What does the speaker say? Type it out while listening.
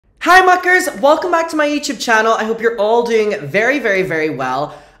Hi muckers, welcome back to my YouTube channel. I hope you're all doing very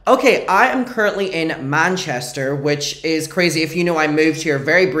well. Okay, I am currently in Manchester, which is crazy. If you know, I moved here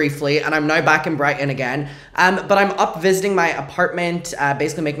very briefly and I'm now back in Brighton again. But I'm up visiting my apartment,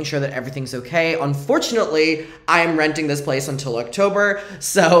 basically making sure that everything's okay. Unfortunately, I am renting this place until October,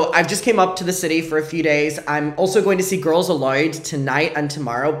 so I've just came up to the city for a few days. I'm also going to see Girls Aloud tonight and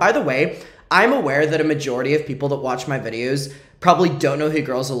tomorrow. By the way, I'm aware that a majority of people that watch my videos probably don't know who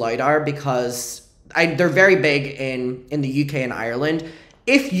Girls Aloud are because they're very big in the UK and Ireland.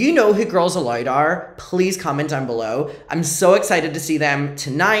 If you know who Girls Aloud are, please comment down below. I'm so excited to see them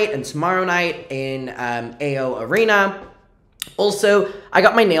tonight and tomorrow night in AO Arena. Also, I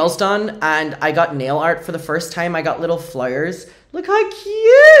got my nails done and I got nail art for the first time. I got little flowers. Look how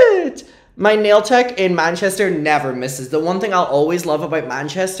cute! My nail tech in Manchester never misses. The one thing I'll always love about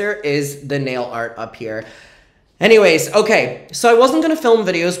Manchester is the nail art up here. Anyways, okay, so I wasn't going to film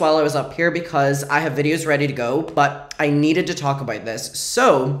videos while I was up here because I have videos ready to go, but I needed to talk about this.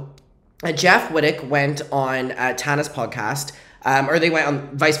 So, Jeff Wittek went on Tana's podcast, or they went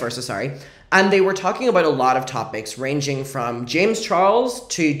on vice versa, sorry, and they were talking about a lot of topics ranging from James Charles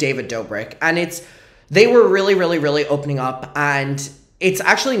to David Dobrik, and they were really opening up, and it's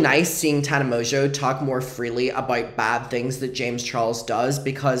actually nice seeing Tana mongeau talk more freely about bad things that James Charles does,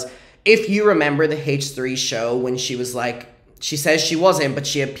 because if you remember the H3 show when she was like, she says she wasn't, but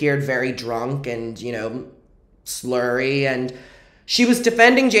she appeared very drunk and, you know, slurry, and she was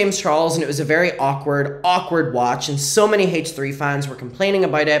defending James Charles, and it was a very awkward watch, and so many H3 fans were complaining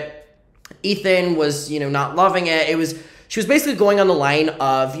about it. Ethan was, you know, not loving it. She was basically going on the line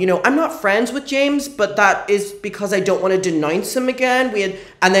of, you know, I'm not friends with James, but that is because I don't want to denounce him again.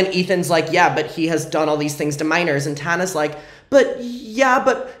 And then Ethan's like, yeah, but he has done all these things to minors, and Tana's like, but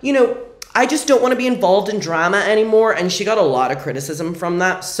you know, I just don't want to be involved in drama anymore. And she got a lot of criticism from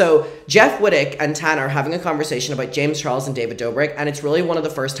that. So Jeff Wittek and Tana are having a conversation about James Charles and David Dobrik. And it's really one of the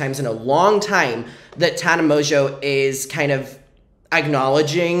first times in a long time that Tana mongeau is kind of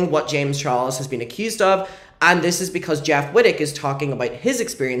acknowledging what James Charles has been accused of. And this is because Jeff Wittek is talking about his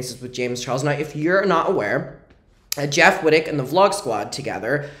experiences with James Charles. Now, if you're not aware, Jeff Wittek and the Vlog Squad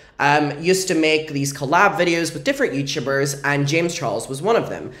together used to make these collab videos with different YouTubers, and James Charles was one of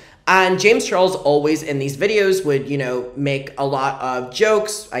them. And James Charles always in these videos would, you know, make a lot of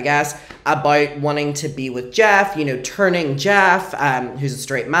jokes, I guess, about wanting to be with Jeff, you know, turning Jeff, who's a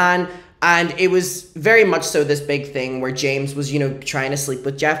straight man. And it was very much so this big thing where James was, you know, trying to sleep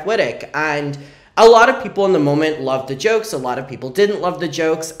with Jeff Wittek. And a lot of people in the moment loved the jokes, a lot of people didn't love the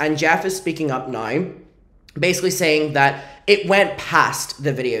jokes, and Jeff is speaking up now, basically saying that it went past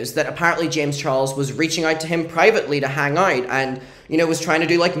the videos, that apparently James Charles was reaching out to him privately to hang out and, you know, was trying to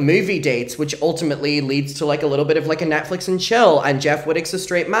do like movie dates, which ultimately leads to like a little bit of like a Netflix and chill, and Jeff Wittek's a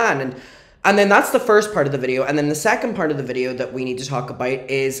straight man. And then that's the first part of the video. And then the second part of the video that we need to talk about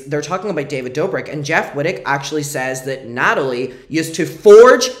is they're talking about David Dobrik. And Jeff Wittek actually says that Natalie used to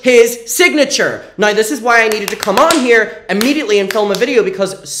forge his signature. Now, this is why I needed to come on here immediately and film a video,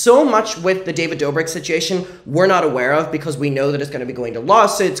 because so much with the David Dobrik situation we're not aware of, because we know that it's going to be going to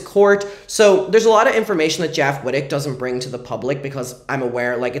lawsuits, court. So there's a lot of information that Jeff Wittek doesn't bring to the public, because I'm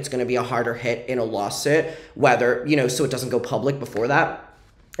aware like it's going to be a harder hit in a lawsuit, whether, you know, so it doesn't go public before that.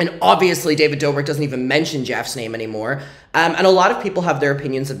 And obviously, David Dobrik doesn't even mention Jeff's name anymore. And a lot of people have their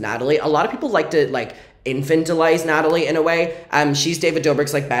opinions of Natalie. A lot of people like to, like, infantilize Natalie in a way. She's David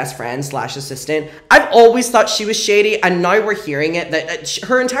Dobrik's, like, best friend / assistant. I've always thought she was shady, and now we're hearing it, that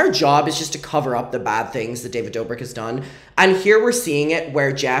her entire job is just to cover up the bad things that David Dobrik has done. And here we're seeing it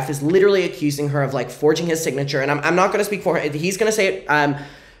where Jeff is literally accusing her of, like, forging his signature. And I'm not going to speak for her. He's going to say it.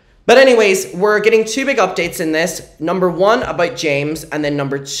 But anyways, we're getting two big updates in this. Number one about James, and then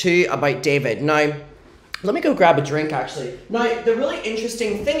number two about David. Now, let me go grab a drink, actually. Now, the really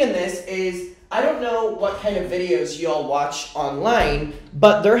interesting thing in this is, I don't know what kind of videos you all watch online,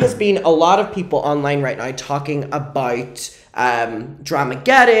 but there has been a lot of people online right now talking about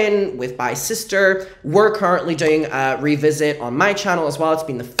Dramageddon with my sister. We're currently doing a revisit on my channel as well. It's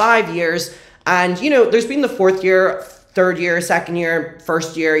been the 5 years. And, you know, there's been the 4th year, 3rd year, 2nd year,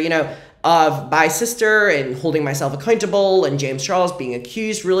 1st year, you know, of my sister and holding myself accountable, and James Charles being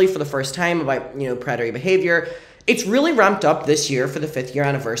accused really for the first time about, you know, predatory behavior. It's really ramped up this year for the 5th year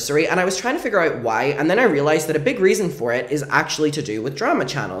anniversary, and I was trying to figure out why, and then I realized that a big reason for it is actually to do with drama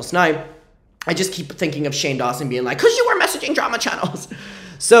channels. Now, I just keep thinking of Shane Dawson being like, "'Cause you were messaging drama channels."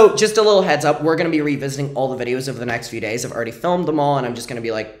 So just a little heads up, we're going to be revisiting all the videos over the next few days. I've already filmed them all, and I'm just going to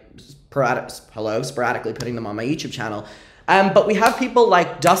be like, sporadically putting them on my YouTube channel. But we have people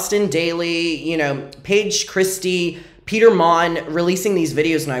like Dustin Daly, you know, Paige Christie, Peter Mon releasing these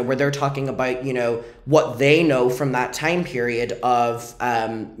videos now where they're talking about, you know, what they know from that time period of,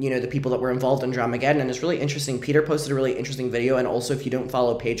 you know, the people that were involved in Dramageddon. And it's really interesting. Peter posted a really interesting video. And also, if you don't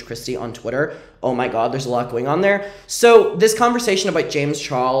follow Paige Christie on Twitter, oh my God, there's a lot going on there. So this conversation about James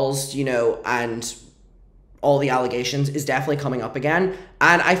Charles, you know, and all the allegations is definitely coming up again.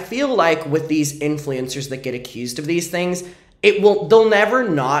 And I feel like with these influencers that get accused of these things, they'll never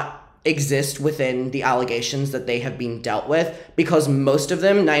not exist within the allegations that they have been dealt with, because most of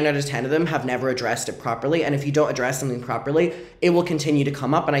them, 9 out of 10 of them, have never addressed it properly. And if you don't address something properly, it will continue to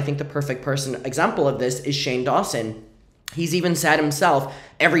come up. And I think the perfect example of this is Shane Dawson. He's even said himself,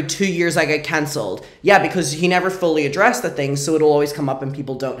 every 2 years I get cancelled. Yeah, because he never fully addressed the thing, so it'll always come up and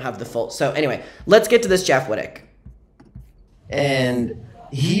people don't have the full. So anyway, let's get to this Jeff Wittek. And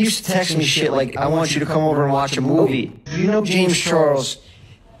he used to text me shit like, I want you to come over and watch a movie. You know James Charles,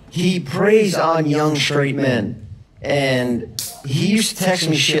 he preys on young straight men. And he used to text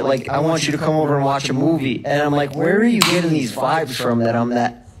me shit like, I want you to come over and watch a movie. And I'm like, where are you getting these vibes from that I'm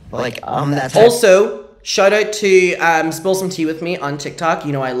that type? Also, shout out to Spill Some Tea With Me on TikTok.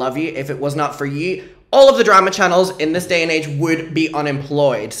 You know I love you. If it was not for you, all of the drama channels in this day and age would be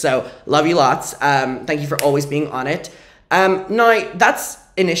unemployed. So, love you lots. Thank you for always being on it. Now, that's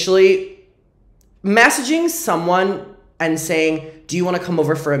initially messaging someone and saying, do you want to come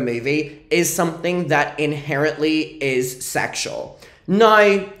over for a movie, is something that inherently is sexual.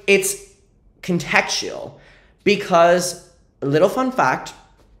 Now, it's contextual because, a little fun fact,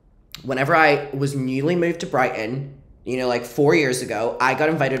 whenever I was newly moved to Brighton, you know, like 4 years ago, I got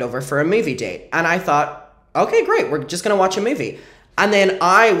invited over for a movie date. And I thought, okay, great, we're just going to watch a movie. And then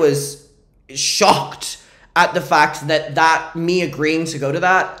I was shocked at the fact that me agreeing to go to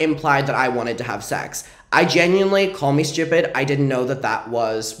that implied that I wanted to have sex. I genuinely, call me stupid, I didn't know that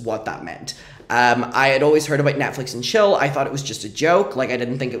was what that meant. I had always heard about Netflix and chill. I thought it was just a joke. Like, I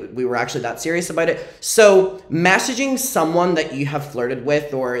didn't think we were actually that serious about it. So messaging someone that you have flirted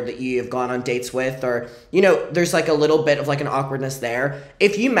with or that you have gone on dates with, or, you know, there's like a little bit of like an awkwardness there.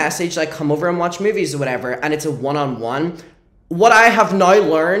 If you message like, come over and watch movies or whatever, and it's a one-on-one, what I have now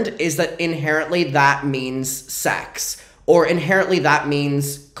learned is that inherently that means sex, or inherently that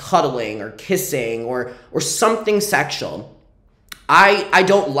means cuddling or kissing or something sexual. I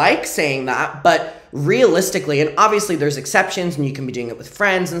don't like saying that, but realistically, and obviously there's exceptions and you can be doing it with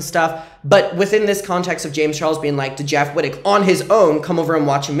friends and stuff, but within this context of James Charles being like to Jeff Wittek on his own, come over and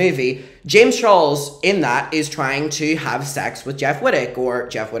watch a movie, James Charles in that is trying to have sex with Jeff Wittek, or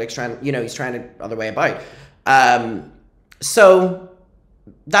Jeff Wittek's trying, you know, he's trying to other way about. So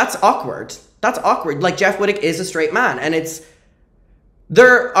that's awkward. That's awkward. Like, Jeff Wittek is a straight man, and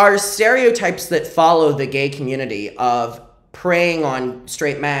there are stereotypes that follow the gay community of preying on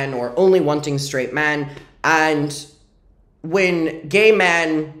straight men or only wanting straight men. And when gay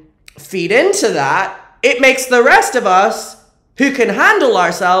men feed into that, it makes the rest of us who can handle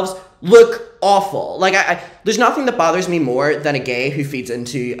ourselves look awful. Like, there's nothing that bothers me more than a gay who feeds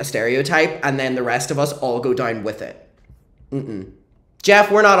into a stereotype and then the rest of us all go down with it.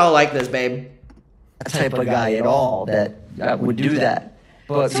 Jeff, we're not all like this, babe. That type of guy at all that would do that.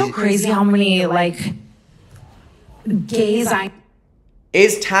 But it's so crazy how many, like, gays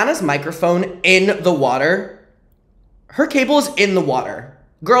Is Tana's microphone in the water? Her cable is in the water.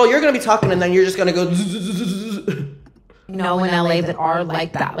 Girl, you're gonna be talking and then you're just gonna go know in LA that are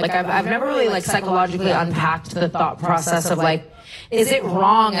like that. Like, I've never really, like, psychologically unpacked the thought process of, like, is it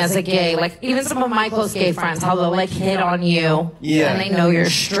wrong as a gay? Like, even some of my close gay friends, how they'll, like, hit on you and they know you're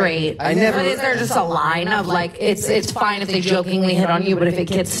straight. But is there just a line of, like, it's fine if they jokingly hit on you, but if it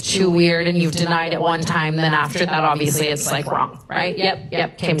gets too weird and you've denied it one time, then after that, obviously, it's, like, wrong, right?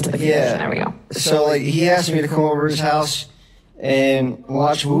 Yep, came to the conclusion. There we go. So, like, he asked me to come over to his house and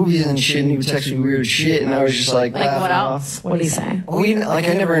watch movies and shit, and he would text me weird shit, and I was just like, what else? What did he say? Like,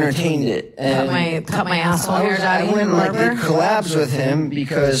 I never entertained it. And cut my asshole hair, daddy. I went like did collabs with him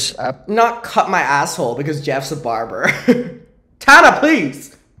because not cut my asshole because Jeff's a barber. Tana,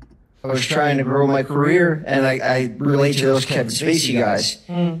 please. I was trying to grow my career, and I relate to those Kevin Spacey guys.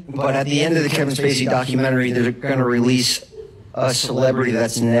 But at the end of the Kevin Spacey documentary, they're going to release a celebrity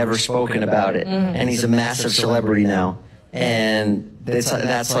that's never spoken about it, and he's a massive celebrity now. And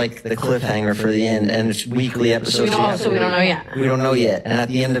that's like the cliffhanger for the end, and it's weekly episodes. So we don't know yet. We don't know yet, and at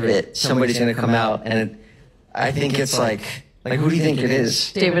the end of it, somebody's gonna come out, and I think it's like who do you think it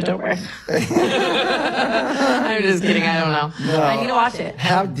is? David Dobrik. I'm just kidding. I don't know. No. I need to watch it.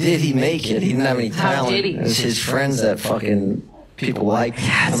 How did he make it? He didn't have any talent. How did he? It was his friends that fucking people like.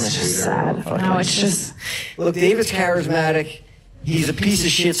 Yeah, it's just sad. No, it's just. Look, David's charismatic. He's a piece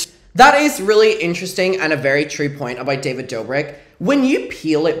of shit. That is really interesting and a very true point about David Dobrik. When you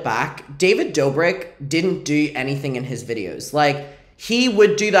peel it back, David Dobrik didn't do anything in his videos. Like, he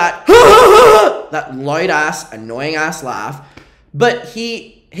would do that, that loud-ass, annoying-ass laugh, but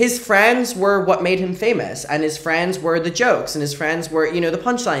his friends were what made him famous, and his friends were the jokes, and his friends were, you know, the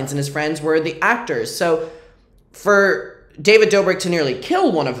punchlines, and his friends were the actors. So for David Dobrik to nearly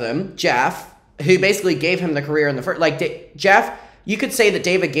kill one of them, Jeff, who basically gave him the career in the first, like, Jeff... You could say that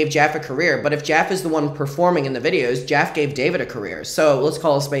David gave Jeff a career, but if Jeff is the one performing in the videos, Jeff gave David a career. So let's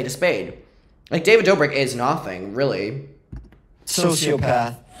call a spade a spade. Like, David Dobrik is nothing, really.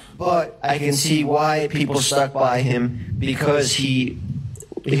 Sociopath. But I can see why people stuck by him, because he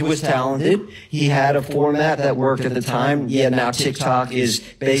was talented. He had a format that worked at the time. Yeah, now TikTok is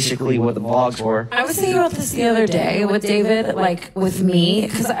basically what the vlogs were. I was thinking about this the other day with David, like with me,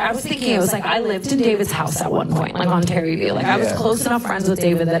 because I was thinking, it was like I lived in David's house at one point, like on Terryview. Like I was close enough friends with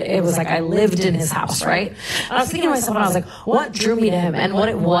David that it was like I lived in his house, right? And I was thinking to myself, and I was like, what drew me to him? And what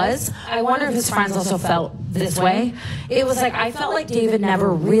it was, I wonder if his friends also felt this way. It was like I felt like David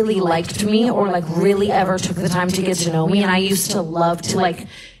never really liked me or like really ever took the time to get to know me, and I used to love to like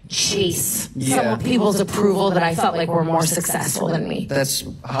chase some people's approval that I felt like were more successful than me. That's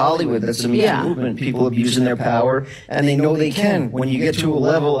Hollywood. That's the Me Too movement. People abusing their power, and they know they can. When you get to a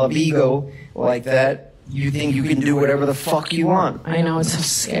level of ego like that, you think you can do whatever the fuck you want. I know, it's so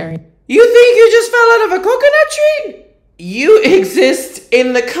scary. You think you just fell out of a coconut tree? You exist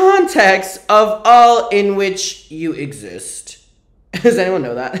in the context of all in which you exist. Does anyone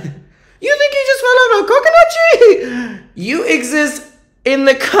know that? You think you just fell out of a coconut tree? You exist in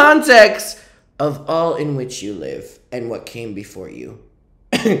the context of all in which you live and what came before you.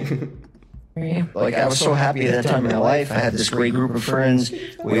 Like, I was so happy at that time in my life. I had this great group of friends.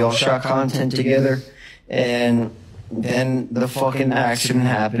 We all shot content together. And then the fucking accident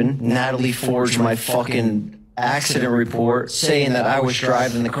happened. Natalie forged my fucking accident report saying that I was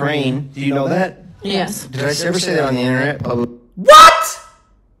driving the crane. Do you know that? Yes. Did I ever say that on the internet? What?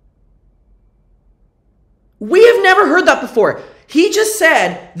 We have never heard that before. He just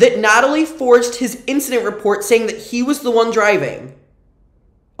said that Natalie forged his incident report saying that he was the one driving.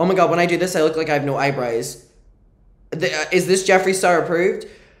 Oh my god, when I do this, I look like I have no eyebrows. Is this Jeffree Star approved?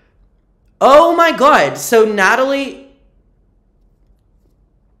 Oh my god, so Natalie...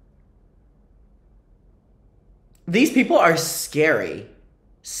 These people are scary.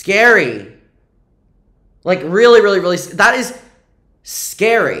 Scary. Like, really, really, really... That is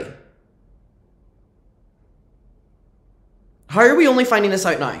scary. How are we only finding this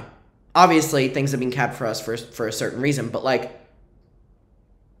out now? Obviously, things have been kept for us for a certain reason, but like...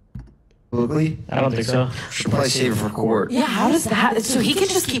 I don't think so. Should probably save it for court. Yeah, how does that... So he can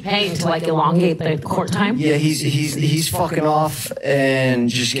just keep paying to like elongate the court time? Yeah, he's fucking off and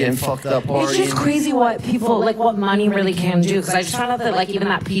just getting fucked up partying. It's just crazy what people, like what money really can do. Because I just found out that like even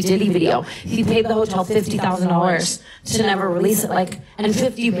that P. Diddy video, he paid the hotel $50,000 to never release it. Like, and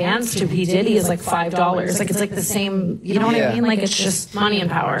 50 bands to P. Diddy is like $5. Like, it's like the same, you know what I mean? Like, it's just money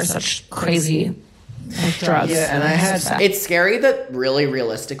and power. Such crazy like, drugs. Yeah, and I had... It's scary that really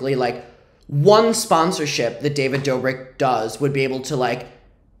realistically, like, one sponsorship that David Dobrik does would be able to, like,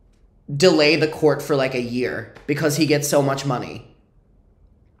 delay the court for, like, a year because he gets so much money.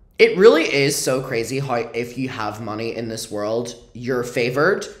 It really is so crazy how if you have money in this world, you're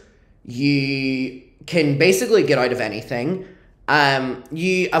favored. You can basically get out of anything.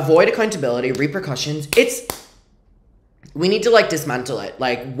 You avoid accountability, repercussions. We need to, like, dismantle it,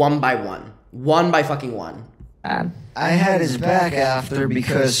 like, one by one. One by fucking one. I had his back after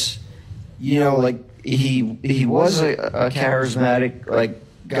because... You know, like, he was a charismatic, like,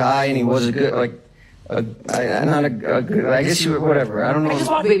 guy, and he was a good, like, I guess you, whatever, I don't know. I just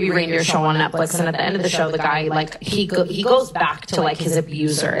watched Baby Reindeer show on Netflix, and at the end of the show, the guy, like, he goes back to, like, his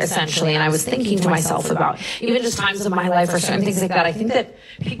abuser, essentially, and I was thinking to myself about even just times of my life or certain things like that. I think that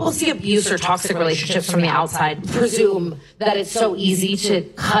people see abuse or toxic relationships from the outside, presume that it's so easy to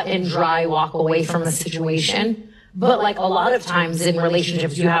cut and dry walk away from a situation. But, like, a lot of times in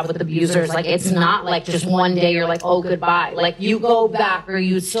relationships you have with abusers, like, it's not, like, just one day you're like, oh, goodbye. Like, you go back or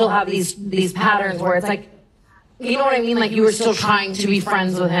you still have these patterns where it's like, you know what I mean? Like, you were still trying to be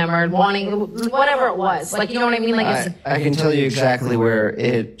friends with him or wanting, whatever it was. Like, you know what I mean? Like, I can tell you exactly where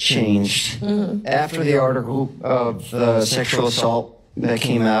it changed. Mm-hmm. After the article of the sexual assault that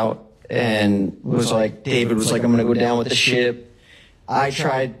came out and was like, David was like, I'm going to go down with the ship. I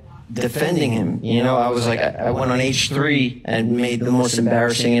tried defending him, you know, I was like, I went on H3 and made the most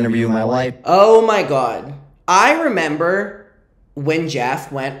embarrassing interview of my life. Oh my god. I remember when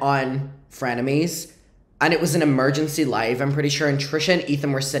Jeff went on Frenemies and it was an emergency live, I'm pretty sure, and Trisha and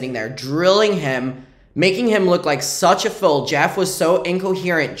Ethan were sitting there drilling him, making him look like such a fool. Jeff was so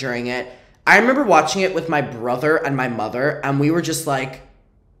incoherent during it. I remember watching it with my brother and my mother, and we were just like,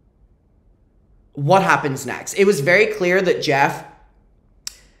 what happens next? It was very clear that Jeff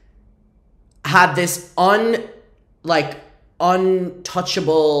had this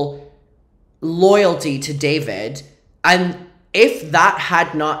untouchable loyalty to David, and if that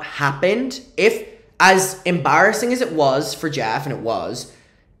had not happened, if, as embarrassing as it was for Jeff, and it was,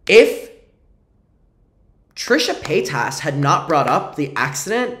 if Trisha Paytas had not brought up the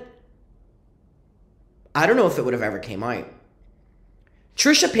accident, I don't know if it would have ever came out.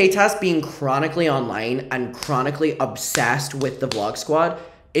 Trisha Paytas being chronically online and chronically obsessed with the Vlog Squad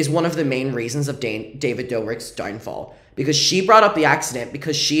is one of the main reasons of David Dobrik's downfall. Because she brought up the accident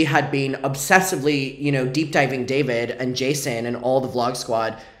because she had been obsessively, you know, deep diving David and Jason and all the Vlog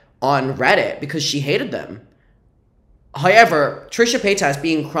Squad on Reddit because she hated them. However, Trisha Paytas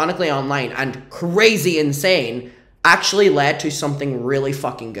being chronically online and crazy insane actually led to something really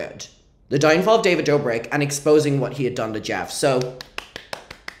fucking good. The downfall of David Dobrik and exposing what he had done to Jeff. So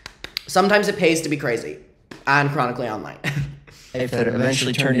sometimes it pays to be crazy and chronically online. If that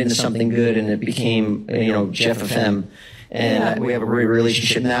eventually turned into something good and it became, you know, Jeff FM, and we have a great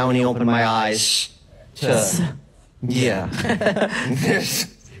relationship now, and he opened my eyes to, yeah, there's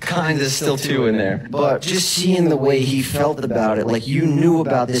kind of still two in there. But just seeing the way he felt about it, like you knew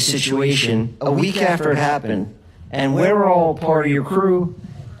about this situation a week after it happened, and we're all part of your crew,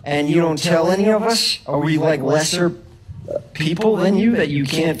 and you don't tell any of us? Are we like lesser people than you that you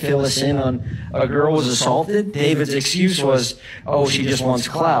can't fill us in on a girl was assaulted? David's excuse was, oh, she just wants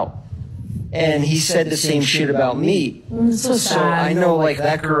clout. And he said the same shit about me. So sad. So I know, like,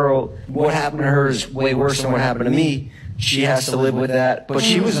 that girl, what happened to her is way worse than what happened to me. She has to live with that. But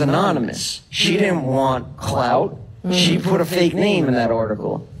she was anonymous. She didn't want clout. She put a fake name in that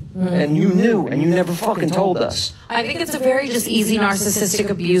article. And you knew, and you never fucking told us. I think it's a very just easy narcissistic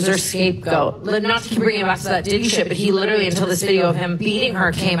abuser scapegoat. Not to keep bringing it back to that Diddy shit, but he literally, until this video of him beating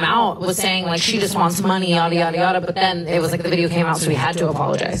her came out, was saying, like, she just wants money, yada, yada, yada. But then it was like the video came out, so he had to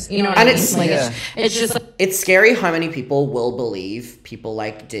apologize. You know what I mean? It's, like, yeah. it's just... It's scary how many people will believe people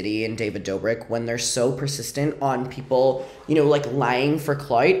like Diddy and David Dobrik when they're so persistent on people, you know, like lying for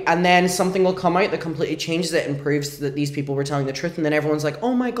clout, and then something will come out that completely changes it and proves that these people were telling the truth, and then everyone's like,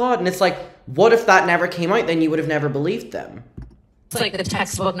 oh my God. And it's like, what if that never came out? Then you would have never believed them. It's like the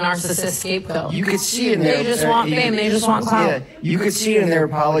textbook narcissist scapegoat. You could see it in their... They just want fame. They just want clout. Yeah, you could see it in their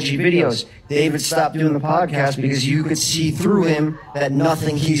apology videos. David stopped doing the podcast because you could see through him that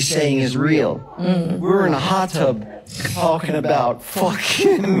nothing he's saying is real. We're in a hot tub talking about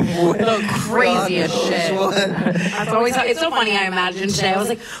fucking... The craziest shit. That's always how, it's so funny. I imagine today, I was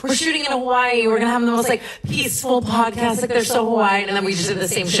like, we're shooting in Hawaii. We're gonna have the most like peaceful podcast. Like they're so Hawaiian, and then we just did the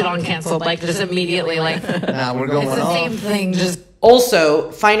same shit on Canceled. Like just immediately, like Nah, we're going it's the off. same thing. Just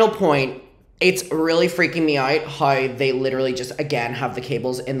Also, final point, it's really freaking me out how they literally just, again, have the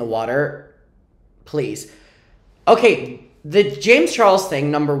cables in the water. Please. Okay, the James Charles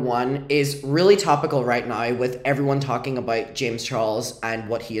thing, number one, is really topical right now with everyone talking about James Charles and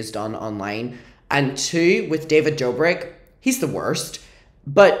what he has done online. And two, with David Dobrik, he's the worst.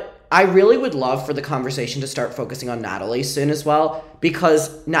 But I really would love for the conversation to start focusing on Natalie soon as well,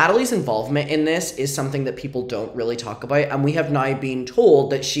 because Natalie's involvement in this is something that people don't really talk about, and we have now been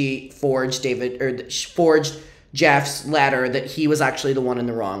told that she forged Jeff's letter, that he was actually the one in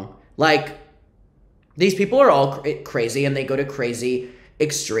the wrong. Like, these people are all crazy, and they go to crazy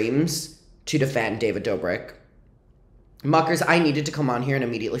extremes to defend David Dobrik. Muckers, I needed to come on here and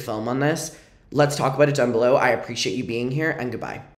immediately film on this. Let's talk about it down below. I appreciate you being here, and goodbye.